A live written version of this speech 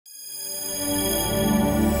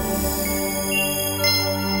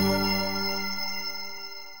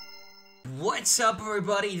What's up,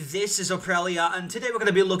 everybody? This is Fal.Ai, and today we're going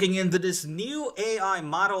to be looking into this new AI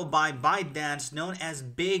model by ByteDance known as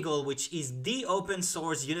Bagel, which is the open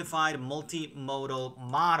source unified multimodal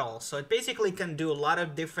model. So it basically can do a lot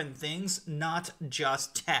of different things, not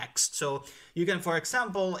just text. So you can, for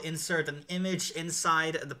example, insert an image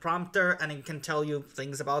inside the prompter, and it can tell you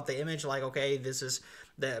things about the image, like, okay, this is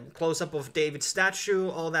the close-up of David's statue,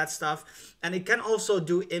 all that stuff. And it can also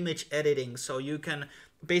do image editing, so you can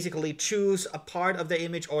basically choose a part of the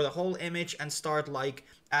image or the whole image and start like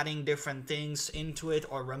adding different things into it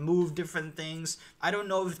or remove different things. I don't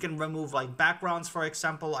know if it can remove like backgrounds, for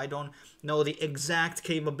example. I don't know the exact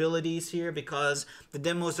capabilities here because the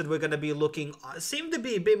demos that we're going to be looking seem to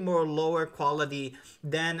be a bit more lower quality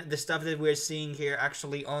than the stuff that we're seeing here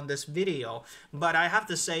actually on this video. But I have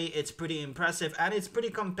to say it's pretty impressive, and it's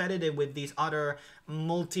pretty competitive with these other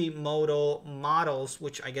multimodal models,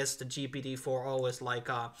 which I guess the GPT-4o is like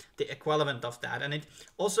the equivalent of that. And it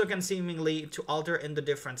also can seemingly to alter in the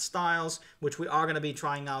different styles, which we are going to be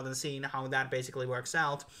trying out and seeing how that basically works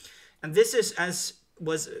out. And this is, as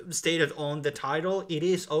was stated on the title, it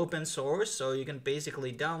is open source, so you can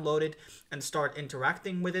basically download it and start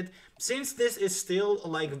interacting with it. Since this is still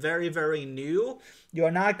like very new,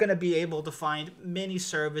 you're not going to be able to find many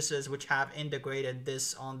services which have integrated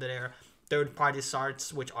this on their third-party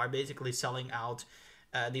sites, which are basically selling out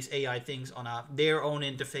these AI things on their own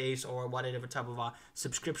interface or whatever type of a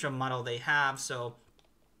subscription model they have. So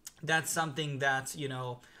that's something that, you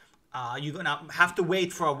know, you're going to have to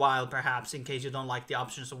wait for a while, perhaps, in case you don't like the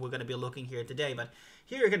options that we're going to be looking here today. But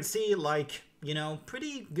here you can see, like, you know,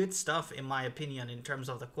 pretty good stuff, in my opinion, in terms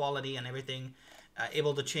of the quality and everything.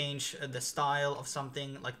 Able to change the style of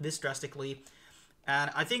something like this drastically.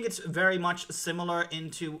 And I think it's very much similar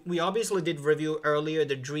into, we obviously did review earlier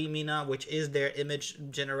the Dreamina, which is their image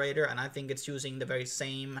generator, and I think it's using the very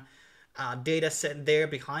same data set there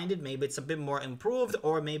behind it. Maybe it's a bit more improved,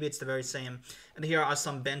 or maybe it's the very same. And here are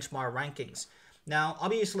some benchmark rankings. Now,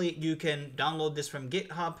 obviously, you can download this from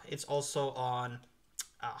GitHub. It's also on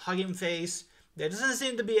Hugging Face. There doesn't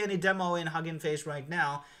seem to be any demo in Hugging Face right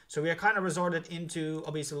now, so we are kind of resorted into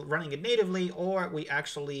obviously running it natively, or we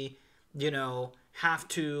actually, you know, have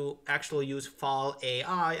to actually use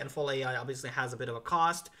Fal.Ai, and Fal.Ai obviously has a bit of a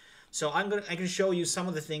cost. So I can show you some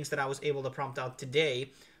of the things that I was able to prompt out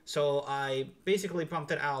today. So I basically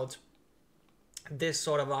prompted out this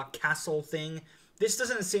sort of a castle thing. This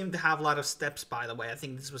doesn't seem to have a lot of steps, by the way. I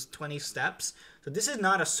think this was 20 steps. So this is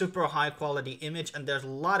not a super high quality image, and there's a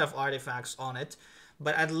lot of artifacts on it.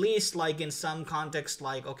 But at least like in some context,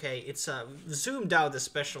 like, okay, it's zoomed out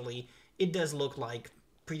especially, it does look like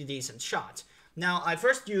pretty decent shot. Now, I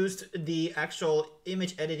first used the actual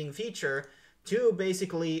image editing feature to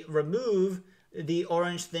basically remove the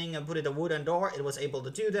orange thing and put it a wooden door. It was able to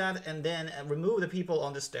do that, and then remove the people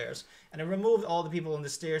on the stairs. And it removed all the people on the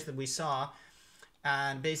stairs that we saw,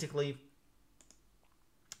 and basically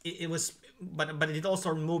it was, but it did also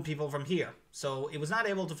remove people from here. So it was not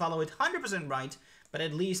able to follow it 100% right, but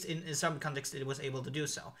at least in some context it was able to do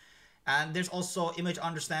so. And there's also image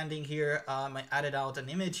understanding here. I added out an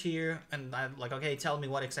image here, and I'm like, okay, tell me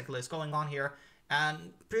what exactly is going on here.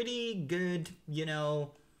 And pretty good, you know,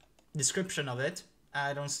 description of it.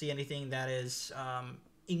 I don't see anything that is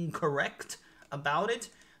incorrect about it.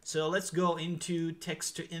 So let's go into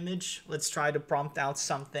text to image. Let's try to prompt out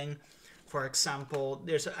something. For example,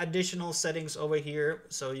 there's additional settings over here,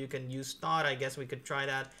 so you can use thought. I guess we could try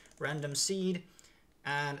that. Random seed.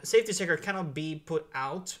 And safety checker cannot be put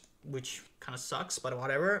out, which kind of sucks, but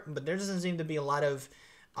whatever. But there doesn't seem to be a lot of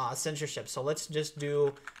censorship. So let's just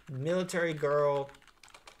do military girl,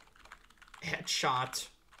 headshot,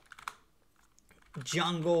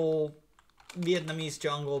 jungle, Vietnamese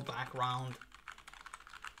jungle background,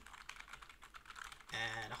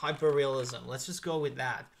 and hyperrealism. Let's just go with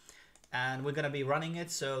that. And we're going to be running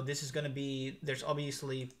it. So this is going to be, there's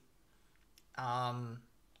obviously, and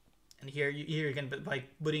here you can, by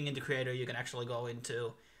putting into creator, you can actually go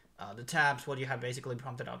into the tabs, what you have basically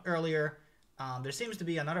prompted out earlier. There seems to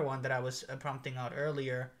be another one that I was prompting out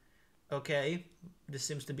earlier. Okay, this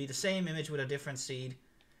seems to be the same image with a different seed.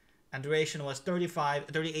 And duration was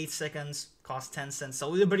 38 seconds, cost 10 cents.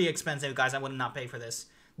 So it's pretty expensive, guys. I would not pay for this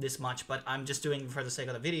much, but I'm just doing it for the sake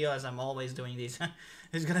of the video, as I'm always doing these.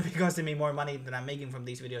 It's going to be costing me more money than I'm making from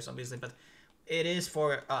these videos, obviously, but it is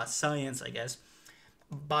for science, I guess.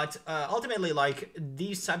 But ultimately, like,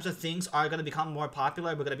 these types of things are going to become more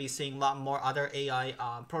popular. We're going to be seeing a lot more other AI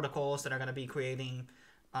protocols that are going to be creating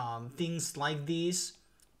things like these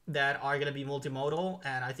that are going to be multimodal.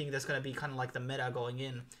 And I think that's going to be kind of like the meta going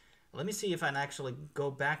in. Let me see if I can actually go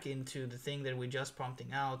back into the thing that we're just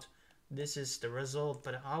prompting out. this is the result,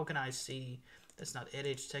 but how can I see? That's not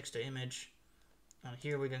edit, text to image. And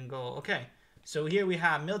here we can go. Okay, so here we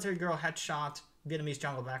have military girl headshot, Vietnamese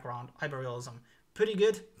jungle background, hyperrealism. Pretty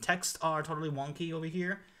good. Texts are totally wonky over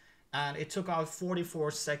here. And it took out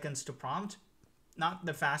 44 seconds to prompt. Not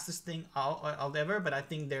the fastest thing I'll ever, but I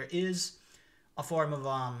think there is a form of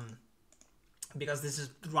because this is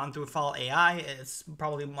run through Fal.Ai, it's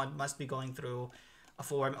probably must be going through a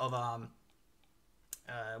form of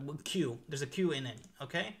queue. There's a queue in it,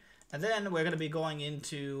 okay? And then we're gonna be going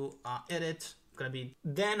into edit.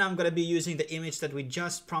 Then I'm gonna be using the image that we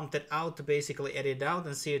just prompted out to basically edit it out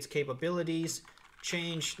and see its capabilities.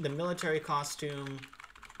 Change the military costume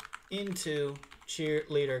into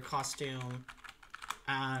cheerleader costume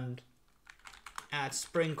and add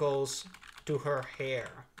sprinkles to her hair.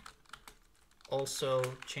 Also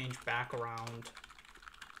change background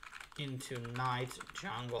into night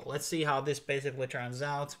jungle. Let's see how this basically turns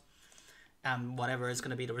out. Whatever is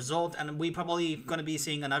going to be the result, and we probably going to be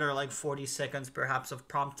seeing another like 40 seconds perhaps of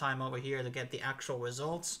prompt time over here to get the actual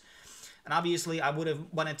results. And obviously I would have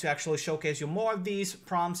wanted to actually showcase you more of these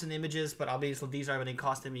prompts and images, but obviously these are going to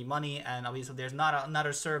costing me money, and obviously there's not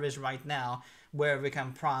another service right now where we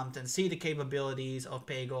can prompt and see the capabilities of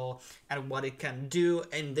Bagel and what it can do.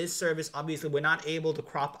 In this service, obviously we're not able to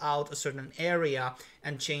crop out a certain area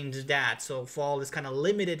and change that, so Fal is kind of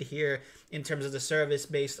limited here in terms of the service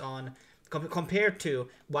based on compared to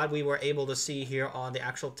what we were able to see here on the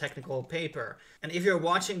actual technical paper. And if you're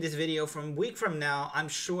watching this video from a week from now, I'm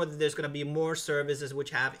sure that there's going to be more services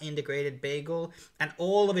which have integrated Bagel and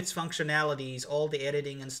all of its functionalities, all the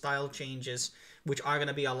editing and style changes, which are going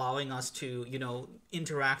to be allowing us to, you know,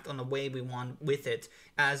 interact on the way we want with it,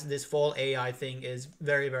 as this Fal.Ai thing is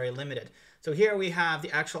very, very limited. So here we have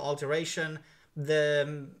the actual alteration.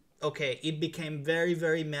 Okay, it became very,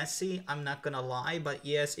 very messy, I'm not gonna lie, but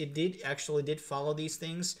yes, it actually did follow these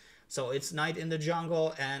things. So it's night in the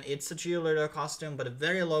jungle, and it's a cheerleader costume, but a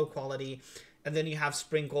very low quality. And then you have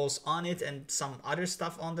sprinkles on it and some other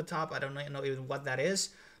stuff on the top. I don't know even what that is,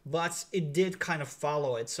 but it did kind of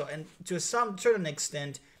follow it. So, and to some certain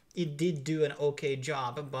extent, it did do an okay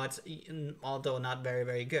job, but although not very,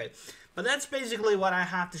 very good. But that's basically what I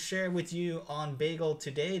have to share with you on Bagel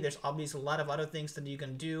today. There's obviously a lot of other things that you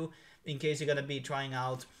can do in case you're going to be trying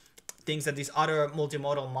out things that these other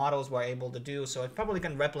multimodal models were able to do. So it probably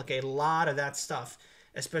can replicate a lot of that stuff,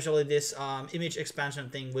 especially this image expansion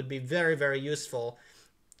thing would be very, very useful,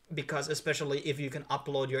 because especially if you can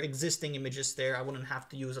upload your existing images there, I wouldn't have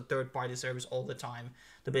to use a third-party service all the time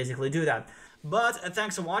to basically do that. But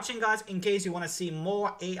thanks for watching, guys. In case you want to see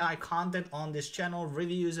more AI content on this channel,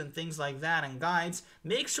 reviews and things like that, and guides,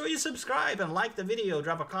 make sure you subscribe and like the video.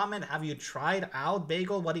 Drop a comment. Have you tried out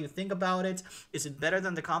Bagel? What do you think about it? Is it better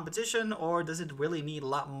than the competition, or does it really need a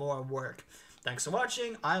lot more work? Thanks for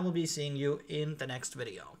watching. I will be seeing you in the next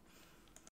video.